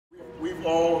We've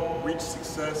all reached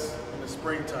success in the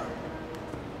springtime.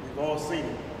 We've all seen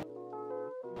it.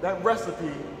 That recipe,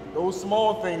 those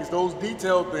small things, those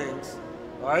detailed things,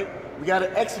 all right? We got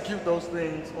to execute those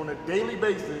things on a daily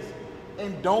basis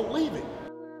and don't leave it.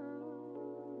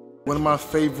 One of my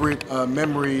favorite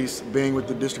memories being with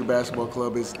the District Basketball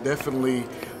Club is definitely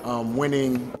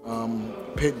winning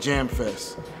Pitt Jam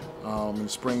Fest in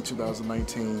spring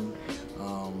 2019.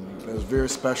 It was very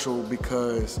special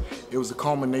because it was a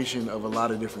culmination of a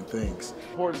lot of different things. The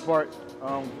important part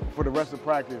for the rest of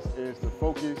practice is to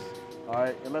focus, all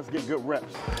right, and let's get good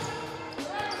reps.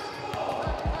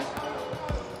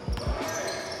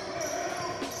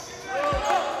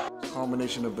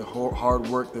 Combination of the hard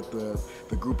work that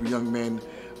the group of young men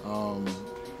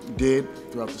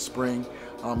did throughout the spring,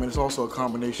 and it's also a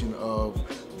combination of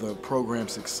the program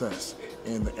success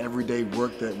and the everyday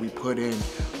work that we put in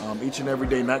each and every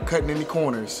day, not cutting any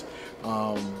corners,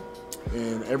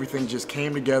 and everything just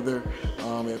came together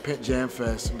at Pitt Jam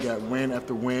Fest. We got win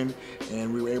after win,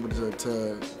 and we were able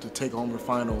to take home the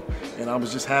final. And I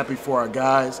was just happy for our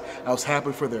guys. I was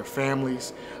happy for their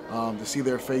families, to see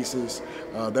their faces.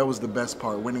 That was the best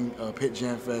part. Winning Pitt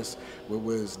Jam Fest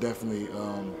was definitely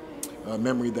a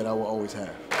memory that I will always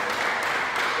have.